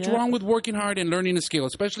like, what's Yeah. wrong with working hard and learning a skill?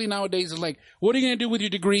 Especially nowadays, it's like, what are you going to do with your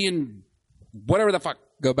degree in whatever the fuck?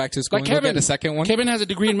 Go back to school Like and go Kevin, get a second one. Kevin has a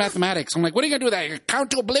degree in mathematics. I'm like, what are you gonna do with that?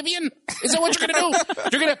 Count to oblivion? Is that what you're gonna do?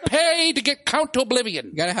 You're gonna pay to get count to oblivion.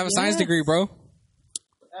 You gotta have a science Yes. degree, bro.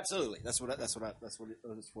 Absolutely. That's what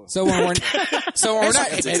it's for. So when we're not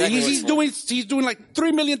And exactly he's what it's doing like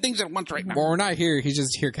 3 million things at once right now. when we're not here, he's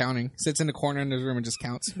just here counting. Sits in the corner in his room and just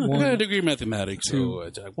counts. I got a One. degree in mathematics, so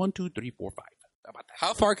it's like 1, 2, 3, 4, 5. How about that?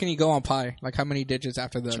 How far can you go on pi? Like how many digits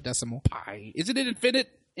after the decimal? Pi. Isn't it infinite?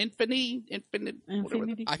 Infinite? Whatever.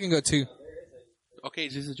 Infinity. I can go 2. Okay,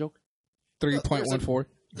 is this a joke? 3.14.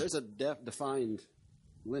 There's a defined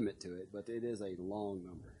limit to it, but it is a long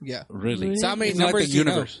number. Yeah. Really? So how many It's like numbers the do you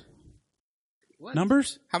know? universe.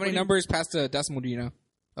 Numbers? How many numbers past the decimal do you know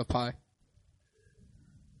of pi?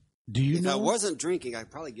 Do you If I know? wasn't drinking, I'd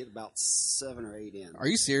probably get about 7 or 8 in. Are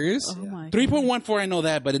you serious? Oh my. 3.14, I know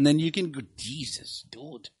that, but and then you can go, Jesus,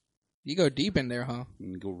 dude. You go deep in there, huh?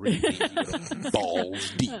 You can go really deep. You go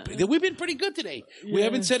balls deep. We've been pretty good today. We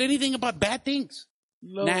haven't said anything about bad things.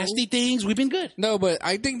 No. Nasty things. We've been good. No, but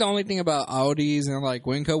I think the only thing about Audis and like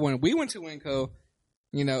Winco, when we went to Winco,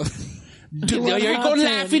 you know, Dude, What you're going happened?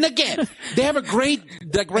 laughing again. They have a great,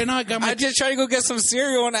 like right now I got my, I just tried to go get some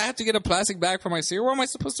cereal and I have to get a plastic bag for my cereal. Where am I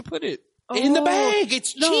supposed to put it? in the Oh, bag.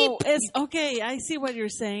 It's No, cheap. it's okay. I see what you're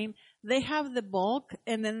saying. They have the bulk,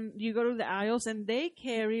 and then you go to the aisles, and they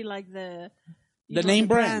carry like the name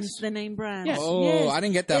brands. The name brands. Yes. Oh, Yes. I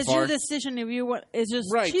didn't get that it's far. your decision if you want. It's just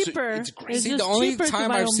Right, so cheaper. it's great. See, just the only cheaper to time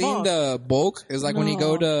buy I've on seen bulk. the bulk is like when you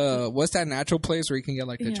go No. to, what's that natural place where you can get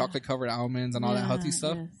like the Yeah. chocolate covered almonds and all that healthy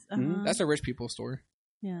stuff? Yes. Uh-huh. That's a rich people store.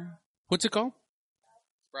 Yeah. What's it called?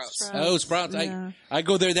 Sprouts. Oh, Sprouts. Yeah. I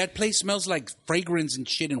go there. That place smells like fragrance and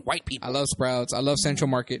shit and white people. I love Sprouts. I love Central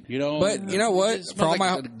Market. You know, But you know what? it For smells all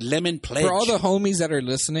my like a lemon pledge. for all the homies that are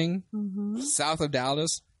listening Mm-hmm. south of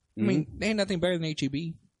Dallas, I mean, they ain't nothing better than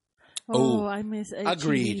HEB. Oh, Oh, I miss HEB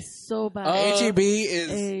agreed. so bad. HEB is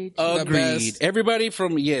H- the Agreed. best. Everybody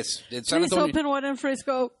from it's San Please Antonio. open one in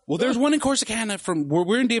Frisco. Well, there's one in Corsicana from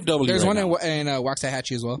we're in DFW. There's right one now. in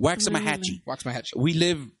Waxahachie as well. Waxahachie. Waxahachie. We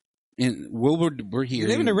live in we're here. You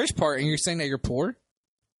live in the rich part, and you're saying that you're poor.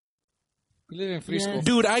 You live in Frisco. Yes.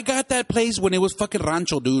 Dude, I got that place when it was fucking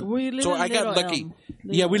rancho, dude. We live so in I got Little lucky. Elm.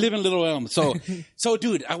 Yeah, we live in Little Elm. So,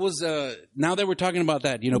 dude, I was now that we're talking about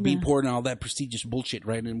that, you know, being poor and all that prestigious bullshit,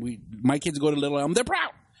 right? And my kids go to Little Elm, they're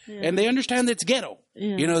proud, and they understand that it's ghetto.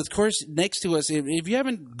 Yeah. You know, of course, next to us. If you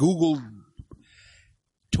haven't Googled,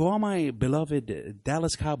 to all my beloved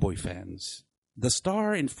Dallas Cowboy fans, the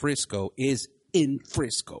Star in Frisco is in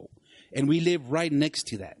Frisco. And we live right next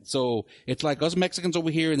to that. So it's like us Mexicans over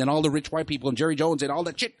here and then all the rich white people and Jerry Jones and all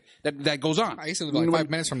that shit that goes on. I used to live like 5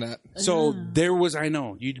 minutes from that. So there was, I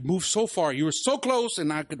know, you'd move so far. You were so close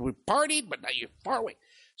and I could we partied, but now you're far away.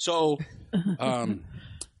 So,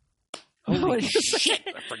 holy shit.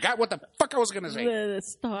 I forgot what the fuck I was going to say. The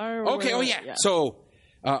Star. or Okay, oh whatever. yeah. So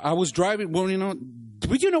I was driving, well, you know,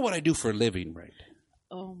 but you know what I do for a living, right?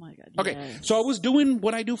 Oh my God. Okay, yes. so I was doing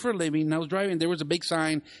what I do for a living, and I was driving. There was a big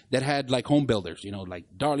sign that had like home builders, you know, like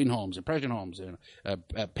Darling Homes, Impression Homes,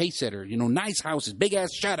 Pacesetter, you know, nice houses, big ass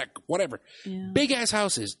Shattuck, whatever, big ass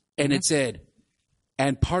houses, and it said,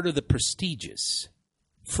 and part of the prestigious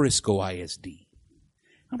Frisco ISD.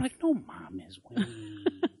 I'm like, no, mom is Wayne.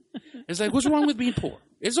 It's like, what's wrong with being poor?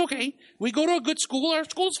 It's okay. We go to a good school. Our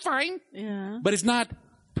school's fine, Yeah. but it's not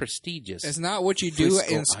prestigious. It's not what you do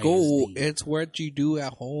Frisco in school. ISD. It's what you do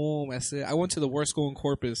at home. That's it. I went to the worst school in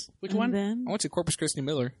Corpus. Which And one? then I went to Corpus Christi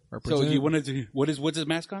Miller. So Represent. you wanted to? What's his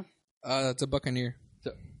mascot? It's a Buccaneer.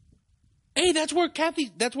 Hey, that's where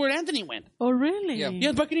Anthony went. oh really? Yeah.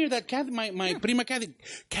 Yeah, Buccaneer. That Kathy, my prima Kathy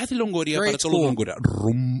Longoria, Great para todos school. los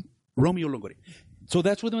Longoria, Romeo Longoria. So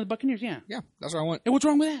that's with the Buccaneers, yeah. Yeah, that's where I went. Hey, what's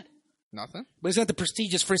wrong with that? Nothing. But it's not the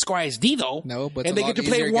prestigious Frisco ISD though. No, but and it's they a lot get to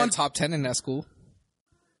play easier one get top 10 in that school.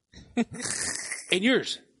 in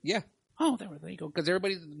yours. Yeah. Oh, there you go. Because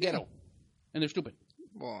everybody's ghetto and they're stupid.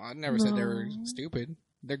 Well, I never said they were stupid.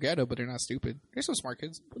 They're ghetto, but they're not stupid. They're some smart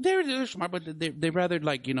kids. They're smart, but they rather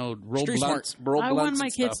like roll Street blunts, roll I blunts want my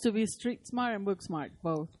and kids stuff. to be street smart and book smart,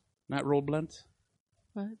 both. Not roll blunts.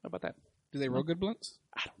 What? How about that? Do they roll good blunts?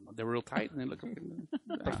 I don't know. They're real tight and they look.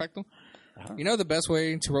 Perfecto. You know the best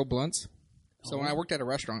way to roll blunts? So when I worked at a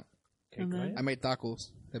restaurant, Okay, And go then- ahead. I made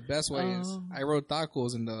tacos. The best way is Oh. I rolled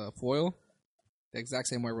tacos in the foil the exact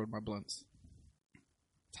same way I rolled my blunts.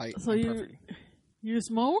 Tight. So and you perfect. you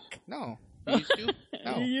smoke? No. You used to?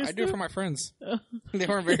 No. You used I do it to? for my friends. They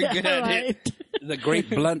weren't very good at it. Right. The great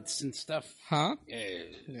blunts and stuff. Huh? Yeah.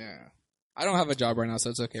 Yeah. I don't have a job right now, so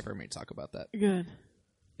it's okay for me to talk about that. Good.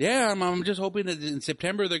 Yeah, I'm just hoping that in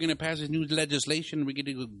September they're going to pass this new legislation. We get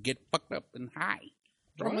to get fucked up and high.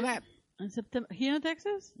 What's wrong with that? In September here in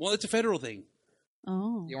Texas? Well, it's a federal thing.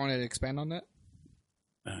 Oh. You want to expand on that?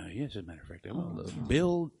 Yes, as a matter of fact,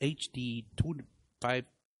 Bill HD 25.5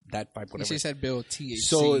 whatever. She said Bill THC.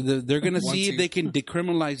 So they're going to see 1, if they can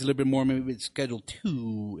decriminalize a little bit more. Maybe it's Schedule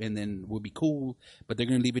 2, and then we'll be cool. But they're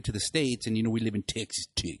going to leave it to the states. And, we live in Texas.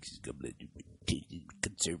 Texas,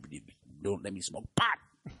 conservative. Don't let me smoke pot.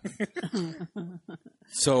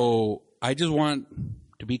 So I just want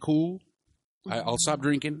to be cool. I'll stop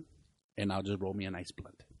drinking, and I'll just roll me a nice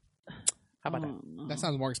blunt. How about that? That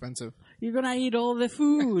sounds more expensive. You're gonna eat all the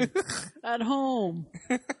food at home.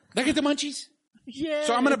 Did I get the munchies? Yes.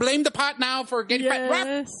 So I'm going to blame the pot now for getting fat. Rap.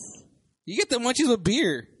 Yes. You get the munchies with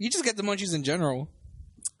beer. You just get the munchies in general.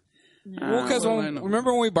 Well, because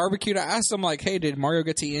remember when we barbecued, I asked him, like, hey, did Mario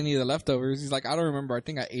get to eat any of the leftovers? He's like, I don't remember. I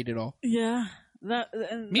think I ate it all. Yeah. That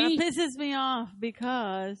pisses me off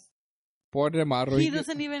because he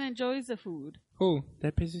doesn't even enjoy the food. Who?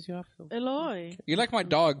 That pisses you off? Eloy. You're like my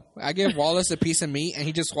dog. I give Wallace a piece of meat, and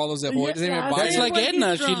he just swallows it whole. He doesn't even bite That's it. like when he's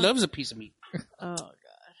Edna. She drunk. loves a piece of meat. Oh,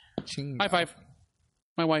 God. High five.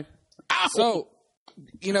 My wife. Ow! So,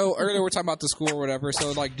 you know, earlier we're talking about the school or whatever.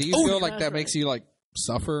 So, like, do you feel like that makes you, like,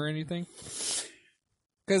 suffer or anything?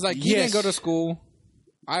 Because, like, you didn't go to school.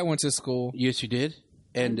 I went to school. Yes, you did.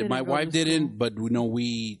 And didn't my go wife to didn't, school. but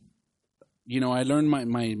I learned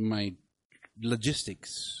my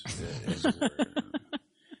logistics. As it were.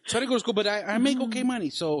 So I didn't go to school, but I make okay money.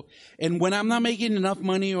 So, and when I'm not making enough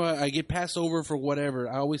money or I get passed over for whatever,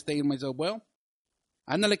 I always think to myself, well,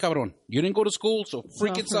 ándale cabrón. You didn't go to school, so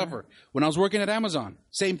freaking suffer. When I was working at Amazon,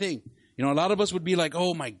 same thing. You know, a lot of us would be like,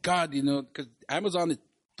 oh my God, you know, because Amazon is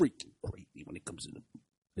freaking crazy when it comes to the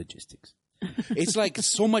logistics. It's like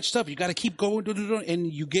so much stuff. You got to keep going,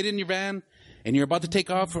 and you get in your van, and you're about to take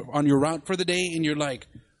off on your route for the day, and you're like,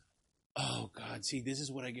 oh God, see, this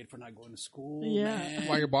is what I get for not going to school. Yeah. Man.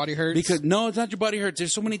 Why your body hurts? Because no, it's not your body hurts.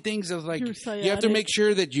 There's so many things that's like You're you have to sciatic. make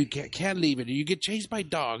sure that you can't leave it. You get chased by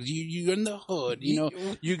dogs. You're in the hood. You know,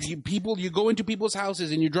 you go into people's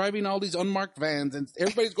houses and you're driving all these unmarked vans and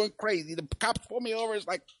everybody's going crazy. The cops pull me over. It's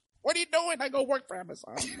like, what are you doing? I go work for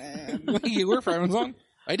Amazon, man. You work for Amazon?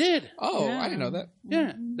 I did. Oh, Yeah. I didn't know that.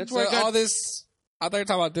 Yeah, that's So where I got all this... I thought you were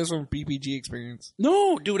talking about this from BPG experience.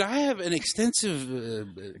 No, dude, I have an extensive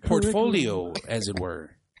portfolio, as it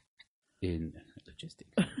were, in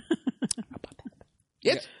logistics. How about that?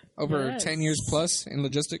 Yes. Over Yes. 10 years plus in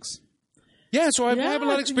logistics. Yeah, so I have a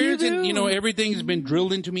lot of Yes, experience, you and do. everything's been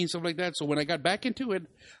drilled into me and stuff like that. So when I got back into it,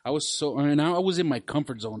 I was in my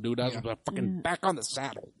comfort zone, dude. I was fucking back on the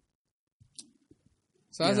saddle.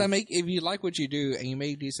 So how does that make, if you like what you do and you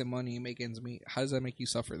make decent money, you make ends meet, how does that make you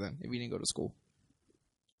suffer then if you didn't go to school?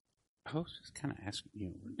 I was just kind of asking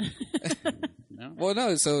you. No? Well,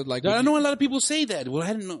 no, so like... I know a lot of people say that. Well,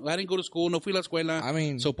 I didn't go to school. No fui a la escuela. I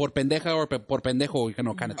mean... So por pendeja or por pendejo, you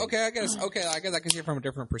know, kind of thing. Okay, I guess I can see it from a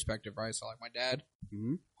different perspective, right? So like my dad,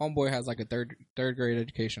 homeboy has like a third grade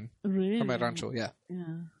education Really? from El Rancho, yeah. Yeah.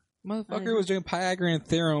 Motherfucker was doing Pythagorean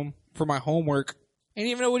theorem for my homework. I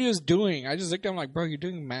didn't even know what he was doing. I just looked at him like, bro, you're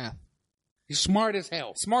doing math. He's smart as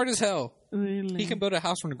hell. Smart as hell. Really? He can build a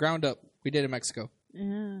house from the ground up. We did in Mexico.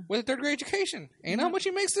 Yeah. With a third grade education. And you know how much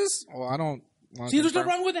he makes this? Well, I don't want See, to there's nothing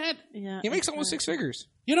confirm. wrong with that. Yeah. He makes almost 6 figures.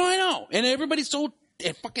 You know, I know. And everybody's so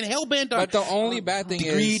fucking hell-bent on But the only bad thing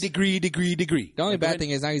degree. The only bad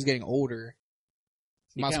thing is now he's getting older.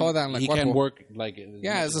 He Más can't- joda en la he cuerpo. can't work like...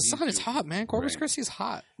 Yeah, the sun is hot, man. Corpus Right. Christi is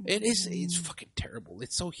hot. It's fucking terrible.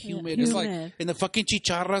 It's so humid. Yeah, It's like, humid. and the fucking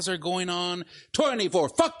chicharras are going on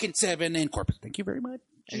 24/7 in Corpus. Thank you very much.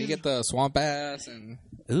 And you get the swamp ass and...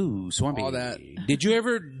 Ooh, swampy. All that. Did you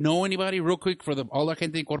ever know anybody, real quick, for all la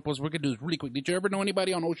gente in Corpus, we're going to do this really quick. Did you ever know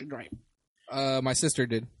anybody on Ocean Drive? My sister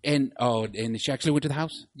did. And she actually went to the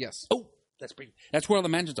house? Yes. Oh, that's where all the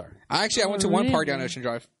mansions are. I went to one party on really? Ocean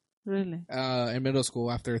Drive Really? in middle school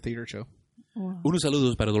after a theater show. Unos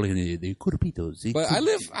saludos para los de Corpitos. But I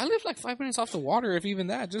live like 5 minutes off the water, if even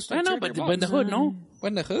that. Just like I know, 2 or but 3 in the blocks. hood, no? But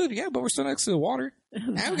in the hood, yeah, but we're still next to the water.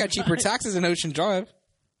 And we got cheaper taxes in Ocean Drive.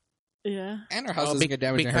 Yeah. And our house doesn't get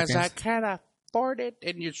damaged in because I hurricanes. can't afford it,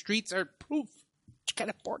 and your streets are proof. You can't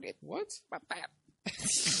afford it. What? About that.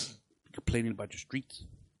 Complaining about your streets.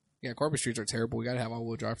 Yeah, Corpus streets are terrible. We got to have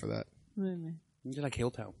all-wheel drive for that. Really? You're like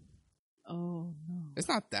Hilltown. Oh, no. It's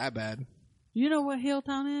not that bad. You know what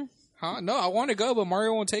Hilltown is? Huh? No, I want to go, but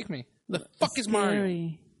Mario won't take me. The fuck is Mario?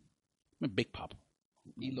 Scary. I'm a Big Papa.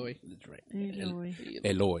 Eloy. That's right. Eloy.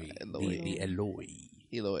 Eloy. Eloy. Eloy.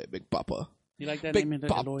 Eloy, Big Papa. You like that Big name?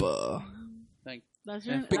 Papa. Eloy? Like, That's,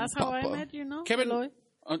 Yeah. Big that's how I Papa. met you, know? Kevin. Eloy?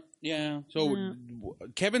 Yeah. So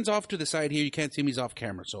Kevin's off to the side here. You can't see him. He's off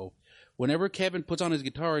camera. So whenever Kevin puts on his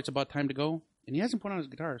guitar, it's about time to go. And he hasn't put on his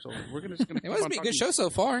guitar, so we're just gonna. It must be a good show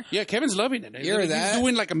so far. Yeah, Kevin's loving it. Hear He's that?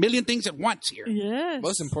 doing like a million things at once here. Yes.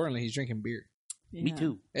 Most importantly, he's drinking beer. Yeah. Me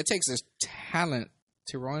too. It takes his talent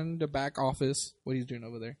to run the back office. What he's doing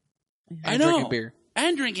over there. I And know. drinking beer.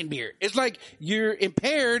 And drinking beer. It's like you're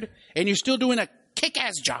impaired and you're still doing a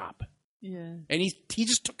kick-ass job. Yeah. And he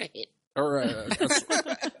just took a hit. Or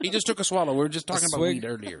he just took a swallow. We were just talking about swig. weed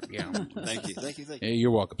earlier. Yeah. Thank you. Thank you. Thank you. Yeah,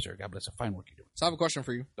 you're welcome, sir. God bless you. Fine work you do. So I have a question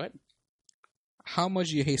for you. Go ahead. How much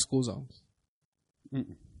do you hate school zones?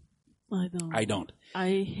 I don't. I don't. I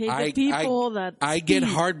hate the people that I get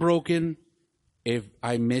speak. heartbroken if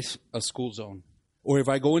I miss a school zone. Or if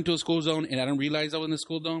I go into a school zone and I don't realize I was in the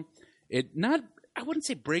school zone, I wouldn't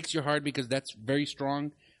say breaks your heart because that's very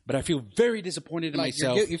strong, but I feel very disappointed in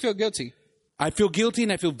myself. You feel guilty. I feel guilty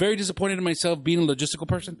and I feel very disappointed in myself being a logistical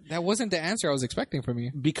person That wasn't the answer I was expecting from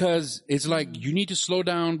you. because it's like you need to slow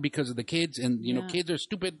down because of the kids and, you know, kids are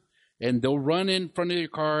stupid and they'll run in front of your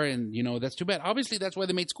car and, you know, that's too bad. Obviously, that's why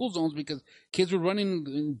they made school zones because kids would run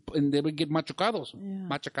in and they would get machucados. Yeah.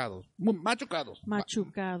 Machucado.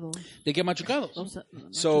 They get machucados. Machucado.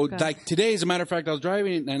 So, like today, as a matter of fact, I was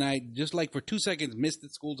driving and I just like for 2 seconds missed the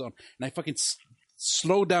school zone and I fucking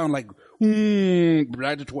slowed down like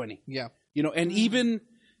right to 20. Yeah. You know, and even,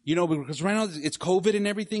 you know, because right now it's COVID and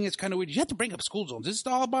everything, it's kind of weird. You have to bring up school zones. This is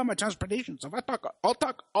all about my transportation. So if I'll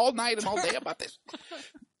talk all night and all day about this.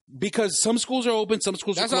 Because some schools are open, some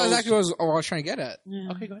schools are closed. That's exactly what I was trying to get at. Yeah.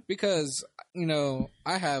 Okay, go ahead. Because, you know,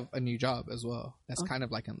 I have a new job as well. That's kind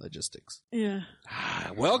of like in logistics. Yeah.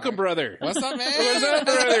 Welcome, brother. What's up, man? What's up,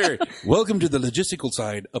 brother? Welcome to the logistical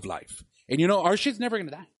side of life. And you know, our shit's never going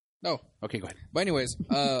to die. No. Okay, go ahead. But anyways,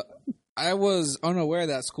 I was unaware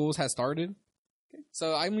that schools had started.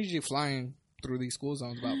 So I'm usually flying through these school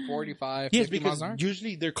zones about 45, Yes, 50 miles because an hour.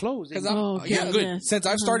 usually they're closed. Because Okay, good. yes. since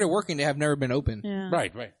I've started working, they have never been open. Yeah.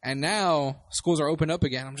 Right. And now schools are open up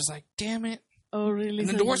again. I'm just like, damn it. Oh, really? And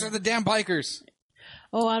the doors are the damn bikers.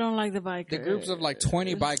 Oh, I don't like the bikers. The groups of like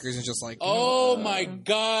 20 bikers and just like, Oh, my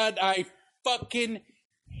God. I fucking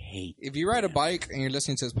hate. if you ride a bike and you're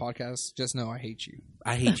listening to this podcast, just know I hate you.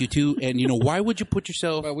 I hate you too. And, you know, why would you put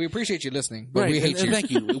yourself... But we appreciate you listening, but Right, we hate and you.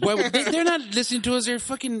 Thank you. Well, they're not listening to us. They're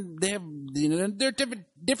fucking. They have. You know, they're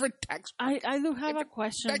different tax. I do have a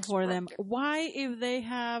question for them. Why, if they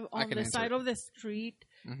have on can the answer side it. of the street,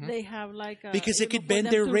 they have like a, Because they you know, could for bend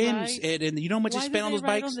them their to rims, ride? and you know how much Why they do spend on those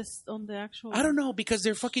ride bikes. on the actual? I don't know because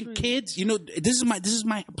they're fucking kids. You know, this is my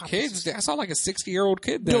hypothesis. Kids, I saw like a 60-year-old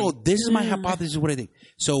kid there. No, this is my hypothesis. What I think.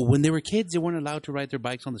 So when they were kids, they weren't allowed to ride their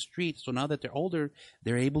bikes on the street. So now that they're older,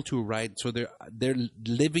 they're able to ride. So they're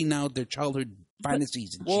living out their childhood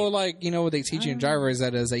fantasies. And Well, shit. like, you know what they teach you in driver's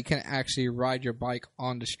ed is that you can actually ride your bike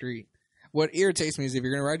on the street. What irritates me is if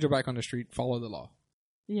you're going to ride your bike on the street, follow the law.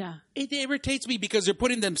 Yeah. It irritates me because they're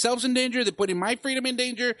putting themselves in danger. They're putting my freedom in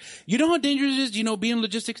danger. You know how dangerous it is, you know, being in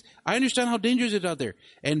logistics? I understand how dangerous it is out there.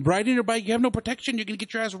 And riding your bike, you have no protection. You're going to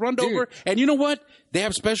get your ass run over. And you know what? They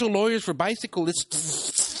have special lawyers for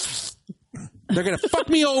bicyclists. They're going to fuck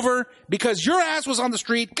me over because your ass was on the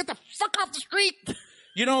street. Get the fuck off the street.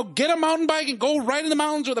 You know, get a mountain bike and go ride in the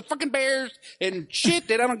mountains with the fucking bears and shit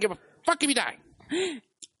that I don't give a fuck if you die.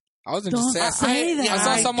 I wasn't Don't just say saying. that. I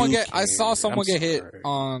saw someone I'm get hit sorry.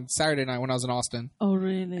 on Saturday night when I was in Austin. Oh,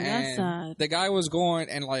 really? That's And sad. the guy was going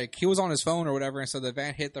and like he was on his phone or whatever, and so the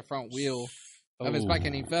van hit the front wheel of his bike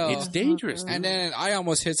and he fell. It's dangerous. And then I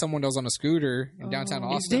almost hit someone that was on a scooter in downtown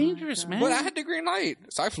It's Austin. dangerous, man. But I had the green light,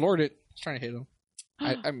 so I floored it. I was trying to hit him.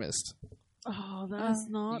 I missed. Oh, that's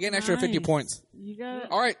not. You get an extra 50 nice. points. You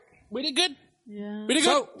got. All right, We did good. Yeah. We did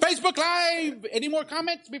So- good. Facebook Live. Any more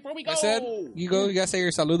comments before we go? I said you go. You gotta say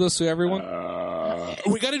your saludos to everyone.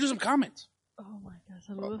 We got to do some comments. Oh my God!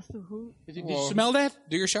 Saludos to who? Did you Well- smell that?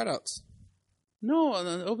 Do your shout outs. No,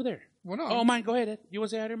 over there. Well, no. Oh, mine. Go ahead, Ed. You want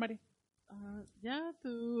to say hi to everybody? Yeah,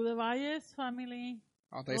 to the Valles family,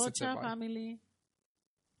 Oh, they said Rocha bye. family,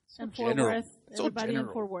 and Fort general. Worth. So Everybody in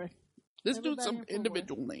general. Fort Worth. Let's do Everybody some in Fort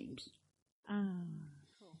individual names. Ah,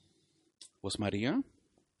 Was Maria?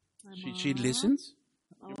 my She mom. listens.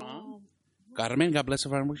 Oh, Carmen, God bless her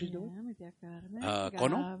for what she's yeah, doing. mi tía Carmen.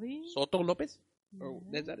 Cono? Gaby, Soto Lopez? Oh,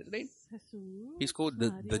 that's that his name? Jesús. He's called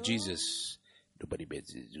the Mario. Jesus. Nobody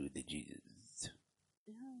messes with the Jesus.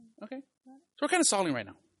 Yeah, Okay. So we're kind of stalling right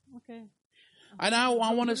now. okay. And I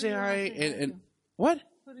want Who to do say you wanna hi. say hi And to? what?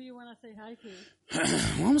 Who do you want to say hi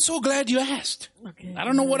to? Well, I'm so glad you asked. Okay. I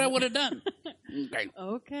don't know what I would have done. Okay.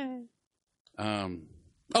 Okay.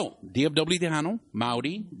 DFW Tejano,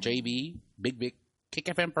 Maudi, JV, Big Vic, Kick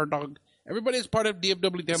FM Bird Dog. Everybody is part of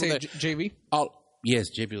DFW Tejano. Say JV. Yes,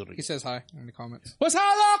 JV He Rodriguez. says hi in the comments. What's up,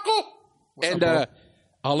 loco? And up,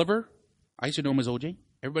 Oliver, I used to know him as OJ.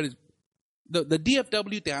 Everybody's the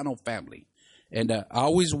DFW Tejano family. And I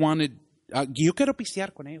always wanted, yo quiero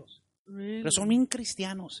pistear con ellos. Really? Pero son bien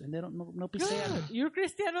cristianos. And they don't, no pistean. Good. You're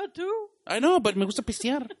Cristiano too? I know, but me gusta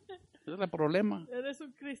pistear. Ese es el problema. Eres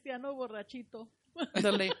un cristiano borrachito.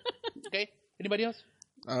 Ándale. Okay. Anybody else?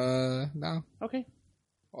 No. Okay.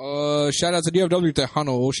 Shout out to DFW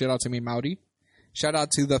Tejano. Shout out to me, Maudi. Shout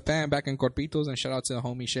out to the fan back in Corpitos, and shout out to the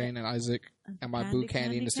homie Shane and Isaac and my boo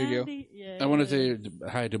Candy in the studio. Yeah. I want to say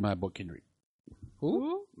hi to my boy Kendrick.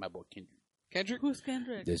 Who? My boy Kendrick. Kendrick. Who's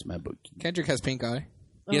Kendrick? That's my boy Kendrick. Kendrick has pink eye.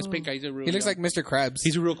 He has pink eyes. He's a real He looks like Mr. Krabs.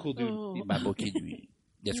 He's a real cool dude. Oh. He's my boy Kendrick.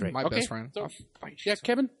 That's right. my Okay. best friend. So, Oh, yeah,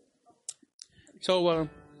 Kevin. So,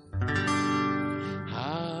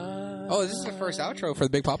 Oh, this is the first outro for the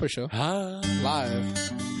Big Papa Show. Live.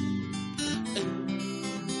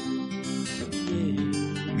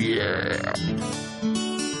 Yeah.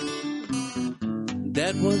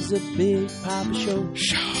 That was the Big Papa Show.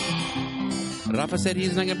 Rafa said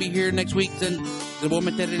he's not going to be here next week. Then the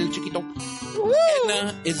woman that in Chiquito.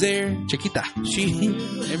 Edna is there. Chiquita. She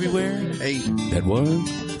everywhere. Hey. That was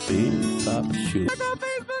Big Papa Show.